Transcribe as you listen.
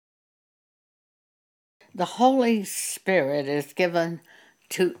The Holy Spirit is given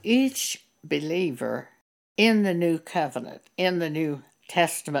to each believer in the New Covenant, in the New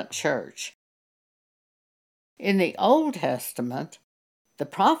Testament church. In the Old Testament, the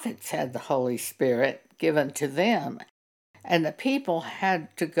prophets had the Holy Spirit given to them, and the people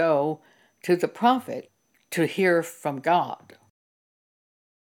had to go to the prophet to hear from God.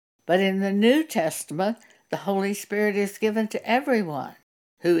 But in the New Testament, the Holy Spirit is given to everyone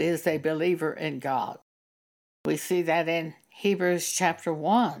who is a believer in God. We see that in Hebrews chapter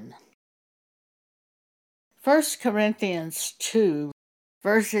 1. 1 Corinthians 2,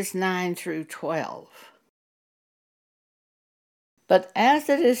 verses 9 through 12. But as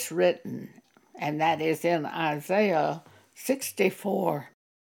it is written, and that is in Isaiah 64,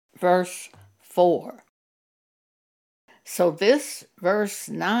 verse 4. So this verse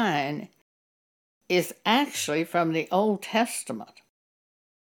 9 is actually from the Old Testament.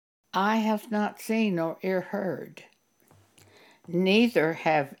 I have not seen nor ear heard, neither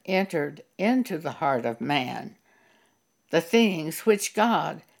have entered into the heart of man the things which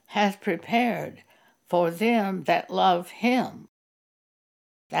God hath prepared for them that love him.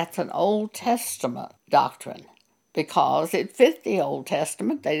 That's an Old Testament doctrine, because it fit the Old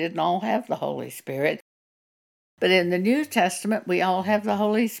Testament. They didn't all have the Holy Spirit. But in the New Testament, we all have the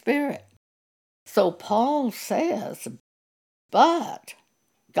Holy Spirit. So Paul says, but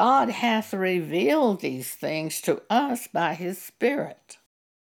God hath revealed these things to us by his Spirit.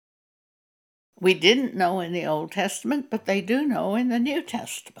 We didn't know in the Old Testament, but they do know in the New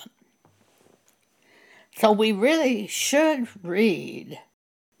Testament. So we really should read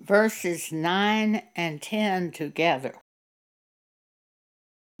verses 9 and 10 together.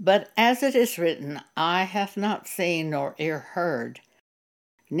 But as it is written, eye hath not seen nor ear heard,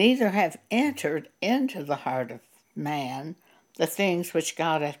 neither have entered into the heart of man the things which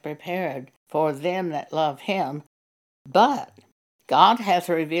God hath prepared for them that love him, but God hath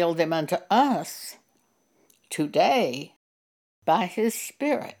revealed them unto us today by his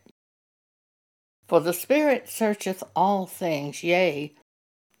Spirit. For the Spirit searcheth all things, yea,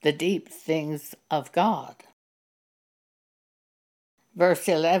 the deep things of God. Verse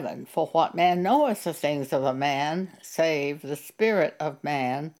 11, for what man knoweth the things of a man, save the spirit of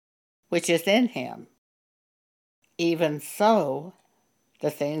man which is in him? Even so,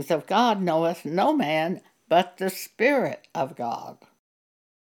 the things of God knoweth no man but the Spirit of God.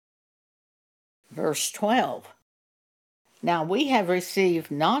 Verse 12, now we have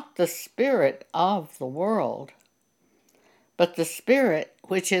received not the spirit of the world, but the Spirit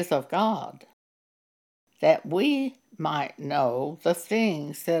which is of God, that we might know the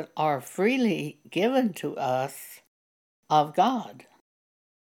things that are freely given to us of God,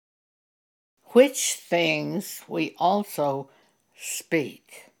 which things we also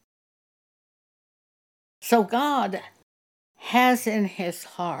speak. So God has in his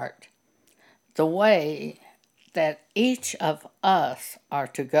heart the way that each of us are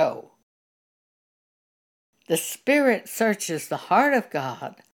to go. The Spirit searches the heart of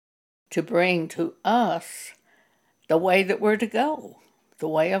God to bring to us the way that we're to go, the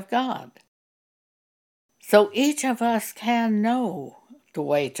way of God. So each of us can know the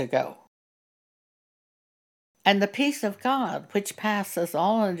way to go. And the peace of God, which passes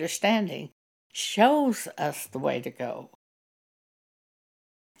all understanding, shows us the way to go.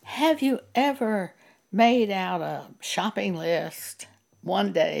 Have you ever made out a shopping list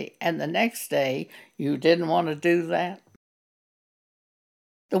one day and the next day you didn't want to do that?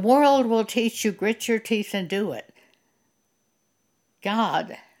 The world will teach you grit your teeth and do it.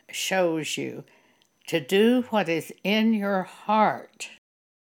 God shows you to do what is in your heart.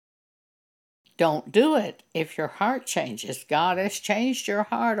 Don't do it if your heart changes. God has changed your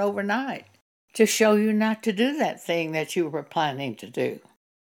heart overnight to show you not to do that thing that you were planning to do.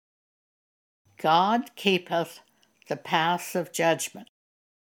 God keepeth the paths of judgment.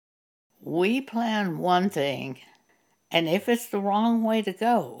 We plan one thing, and if it's the wrong way to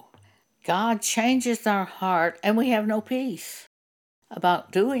go, God changes our heart and we have no peace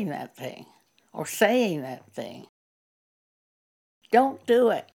about doing that thing or saying that thing. Don't do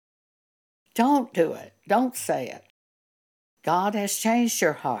it. Don't do it. Don't say it. God has changed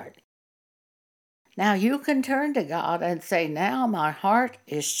your heart. Now you can turn to God and say, now my heart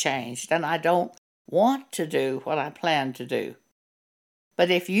is changed and I don't want to do what I plan to do. But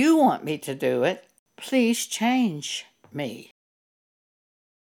if you want me to do it, please change me.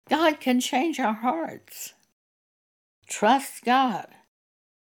 God can change our hearts. Trust God.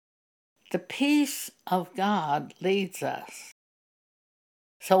 The peace of God leads us.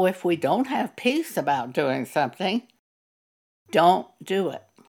 So if we don't have peace about doing something, don't do it.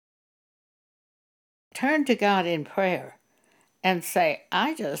 turn to God in prayer and say,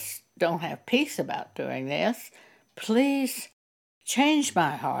 I just don't have peace about doing this. Please change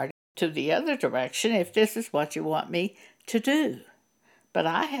my heart to the other direction if this is what you want me to do. But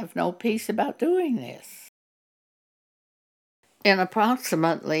I have no peace about doing this. In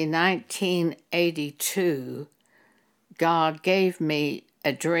approximately 1982, God gave me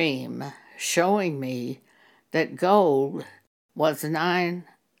a dream showing me that gold was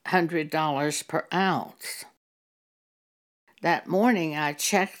 $900 per ounce. That morning I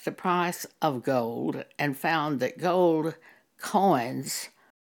checked the price of gold and found that gold coins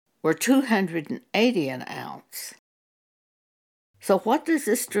were $280 an ounce. So what does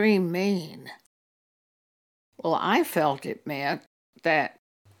this dream mean? Well, I felt it meant that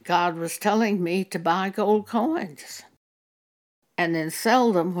God was telling me to buy gold coins and then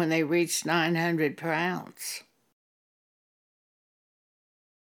sell them when they reached $900 per ounce.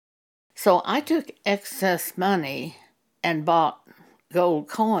 So I took excess money and bought gold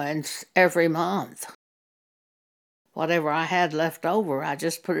coins every month. Whatever I had left over, I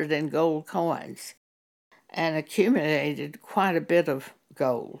just put it in gold coins and accumulated quite a bit of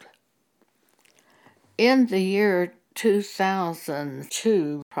gold. In the year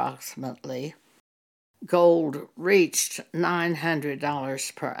 2002, approximately, gold reached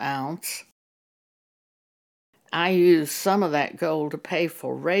 $900 per ounce. I used some of that gold to pay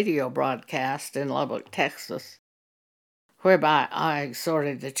for radio broadcast in Lubbock, Texas, whereby I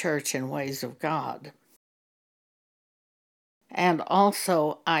exhorted the church in ways of God. And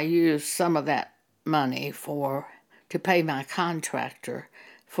also I used some of that money to pay my contractor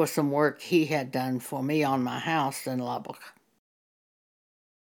for some work he had done for me on my house in Lubbock.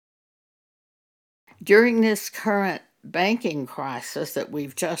 During this current banking crisis that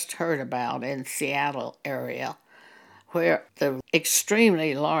we've just heard about in Seattle area, where the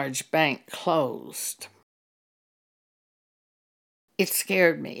extremely large bank closed, it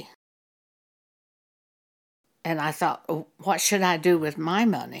scared me. And I thought, what should I do with my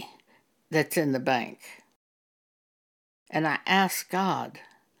money that's in the bank? And I asked God,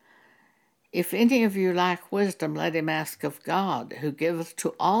 if any of you lack wisdom, let him ask of God, who giveth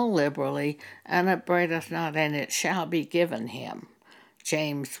to all liberally, and upbraideth not, and it shall be given him.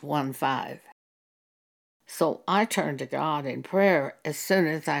 James 1:5. So I turned to God in prayer as soon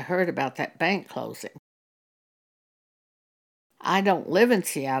as I heard about that bank closing. I don't live in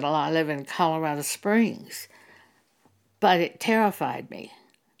Seattle, I live in Colorado Springs, but it terrified me.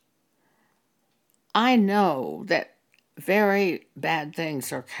 I know that very bad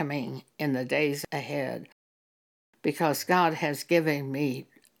things are coming in the days ahead because God has given me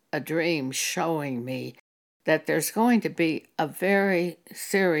a dream showing me that there's going to be a very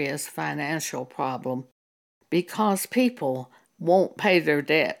serious financial problem because people won't pay their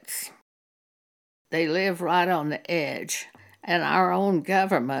debts. They live right on the edge, and our own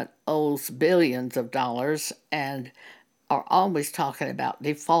government owes billions of dollars and are always talking about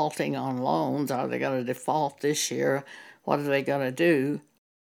defaulting on loans. Are they going to default this year? What are they going to do?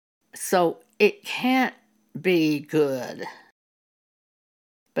 So it can't be good.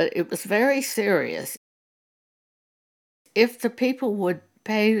 But it was very serious. If the people would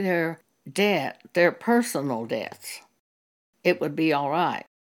pay their debt, their personal debts, it would be all right.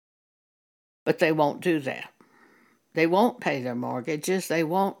 But they won't do that. They won't pay their mortgages. They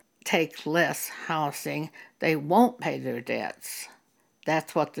won't take less housing. They won't pay their debts.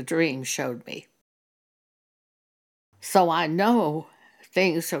 That's what the dream showed me. So I know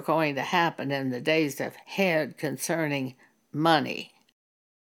things are going to happen in the days ahead concerning money.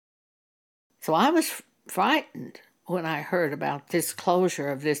 So I was frightened when I heard about this closure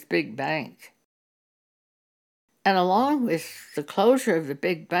of this big bank. And along with the closure of the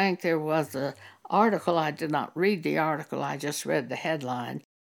big bank, there was an article. I did not read the article, I just read the headline,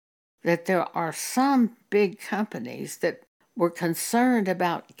 that there are some big companies that were concerned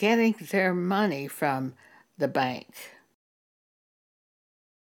about getting their money from the bank.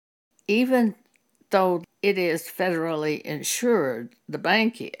 Even though it is federally insured, the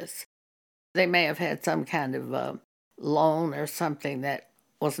bank is, they may have had some kind of a loan or something that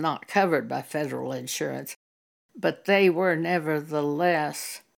was not covered by federal insurance, but they were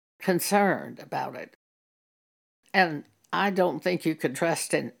nevertheless concerned about it. And I don't think you could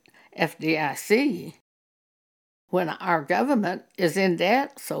trust in FDIC when our government is in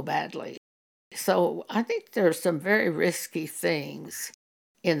debt so badly. So I think there are some very risky things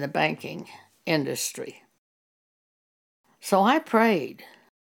in the banking industry. So I prayed.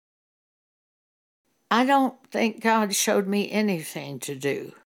 I don't think God showed me anything to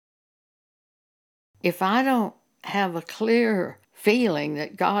do. If I don't have a clear feeling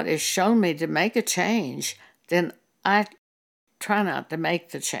that God has shown me to make a change, then I try not to make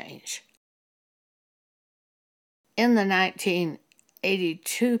the change. In the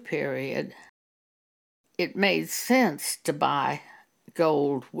 1982 period, it made sense to buy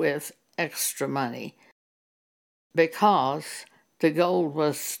gold with extra money because the gold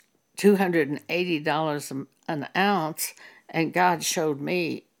was $280 an ounce, and God showed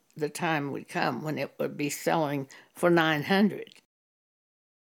me the time would come when it would be selling for $900.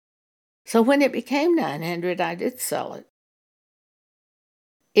 So when it became $900, I did sell it.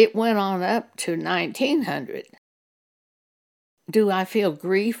 It went on up to $1,900. Do I feel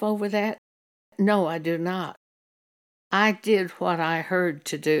grief over that? No, I do not. I did what I heard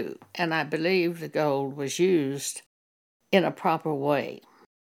to do, and I believe the gold was used in a proper way.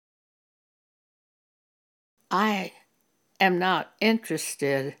 I am not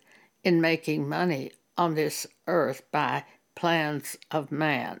interested in making money on this earth by plans of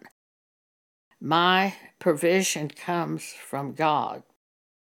man. My provision comes from God.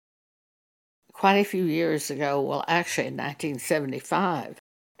 Quite a few years ago, well, actually in 1975,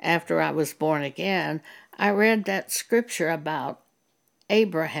 after I was born again, I read that scripture about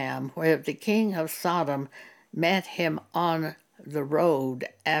Abraham, where the king of Sodom met him on the road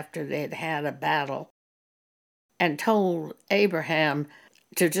after they'd had a battle and told Abraham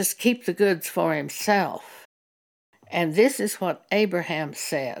to just keep the goods for himself. And this is what Abraham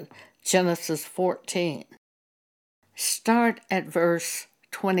said, Genesis 14. Start at verse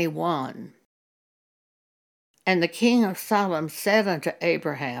 21. And the king of Sodom said unto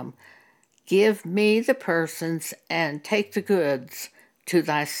Abraham, Give me the persons and take the goods to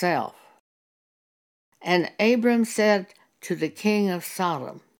thyself. And Abram said to the king of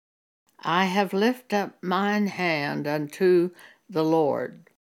Sodom, I have lifted up mine hand unto the Lord,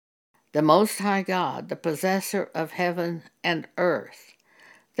 the Most High God, the possessor of heaven and earth,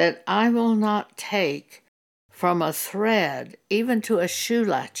 that I will not take from a thread even to a shoe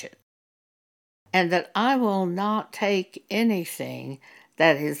latchet, and that I will not take anything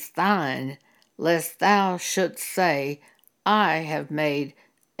that is thine, lest thou shouldst say, I have made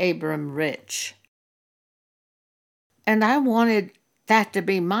Abram rich. And I wanted that to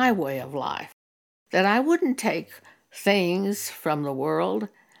be my way of life, that I wouldn't take things from the world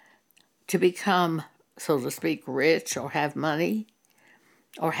to become, so to speak, rich or have money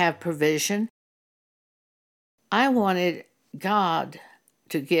or have provision. I wanted God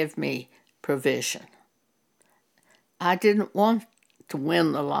to give me provision. I didn't want to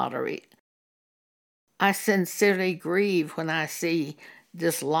win the lottery. I sincerely grieve when I see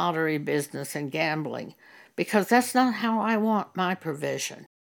this lottery business and gambling, because that's not how I want my provision.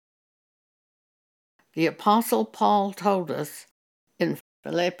 The Apostle Paul told us in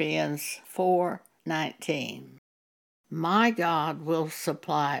Philippians 4:19, My God will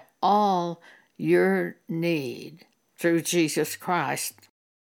supply all your need through Jesus Christ.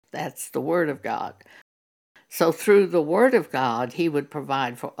 That's the Word of God. So through the Word of God, He would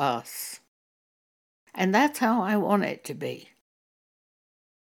provide for us. And that's how I want it to be.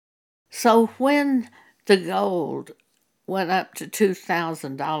 So when the gold went up to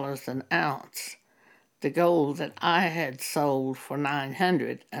 $2,000 an ounce, the gold that I had sold for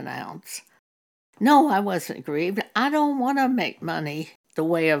 $900 an ounce, no, I wasn't grieved. I don't want to make money the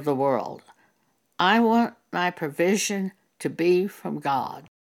way of the world. I want my provision to be from God.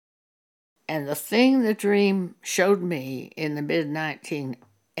 And the thing the dream showed me in the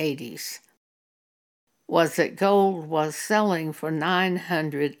mid-1980s was that gold was selling for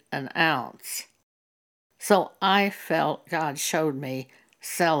 $900 an ounce. So I felt God showed me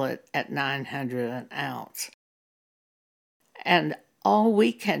sell it at $900 an ounce. And all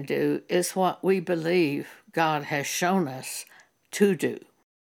we can do is what we believe God has shown us to do.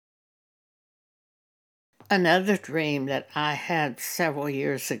 Another dream that I had several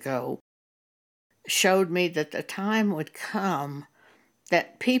years ago showed me that the time would come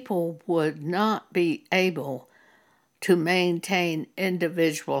that people would not be able to maintain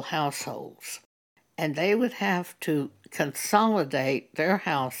individual households, and they would have to consolidate their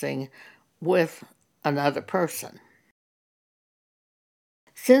housing with another person.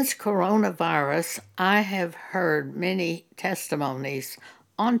 Since coronavirus, I have heard many testimonies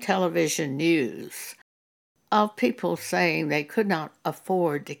on television news of people saying they could not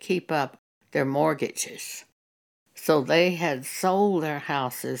afford to keep up their mortgages. So they had sold their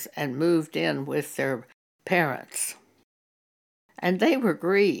houses and moved in with their parents. And they were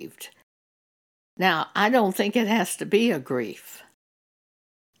grieved. Now, I don't think it has to be a grief.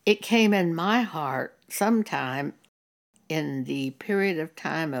 It came in my heart sometime in the period of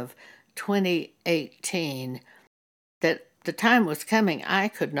time of 2018 that the time was coming I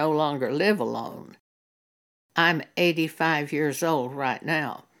could no longer live alone. I'm 85 years old right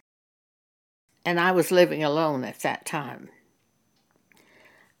now, and I was living alone at that time.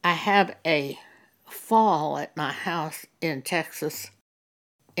 I had a fall at my house in Texas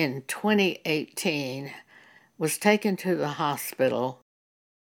in 2018, was taken to the hospital.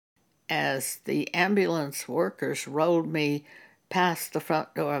 As the ambulance workers rolled me past the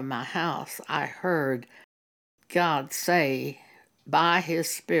front door of my house, I heard God say, by His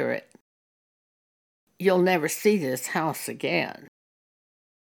Spirit, "You'll never see this house again."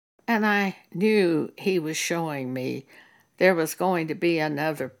 And I knew He was showing me there was going to be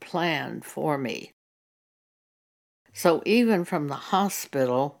another plan for me. So even from the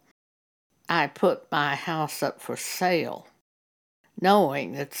hospital, I put my house up for sale,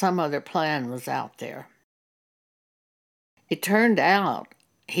 knowing that some other plan was out there. It turned out,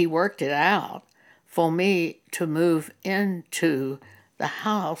 He worked it out for me to move into the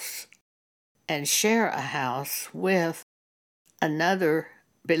house and share a house with another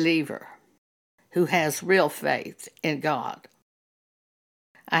believer who has real faith in God.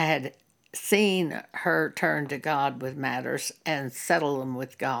 I had seen her turn to God with matters and settle them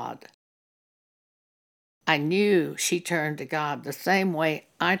with God. I knew she turned to God the same way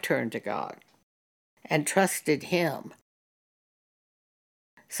I turned to God and trusted Him.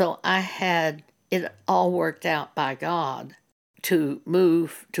 So I had it all worked out by God to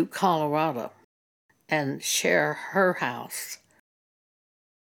move to Colorado and share her house.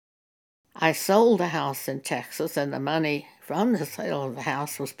 I sold a house in Texas, and the money from the sale of the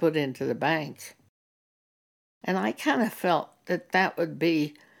house was put into the bank. And I kind of felt that that would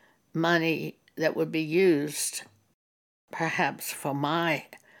be money that would be used perhaps for my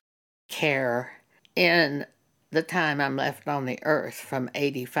care in the time I'm left on the earth from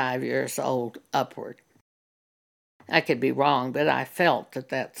 85 years old upward. I could be wrong, but I felt that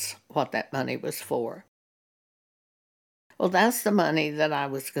that's what that money was for. Well, that's the money that I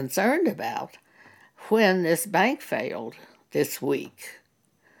was concerned about when this bank failed this week.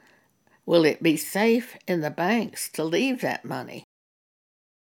 Will it be safe in the banks to leave that money?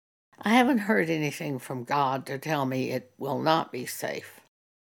 I haven't heard anything from God to tell me it will not be safe,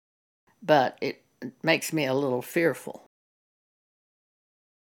 but it makes me a little fearful.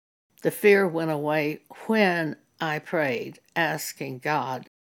 The fear went away when I prayed, asking God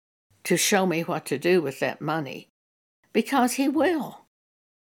to show me what to do with that money, because He will.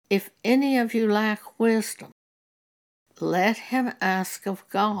 If any of you lack wisdom, let him ask of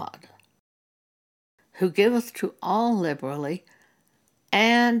God, who giveth to all liberally,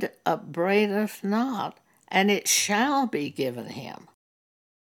 and upbraideth not, and it shall be given him.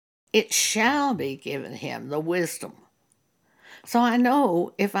 It shall be given him, the wisdom. So I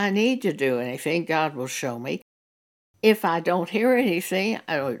know if I need to do anything, God will show me. If I don't hear anything,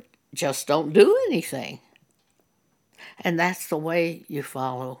 I just don't do anything. And that's the way you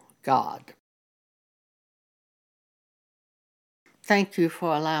follow God. Thank you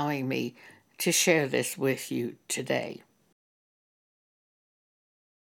for allowing me to share this with you today.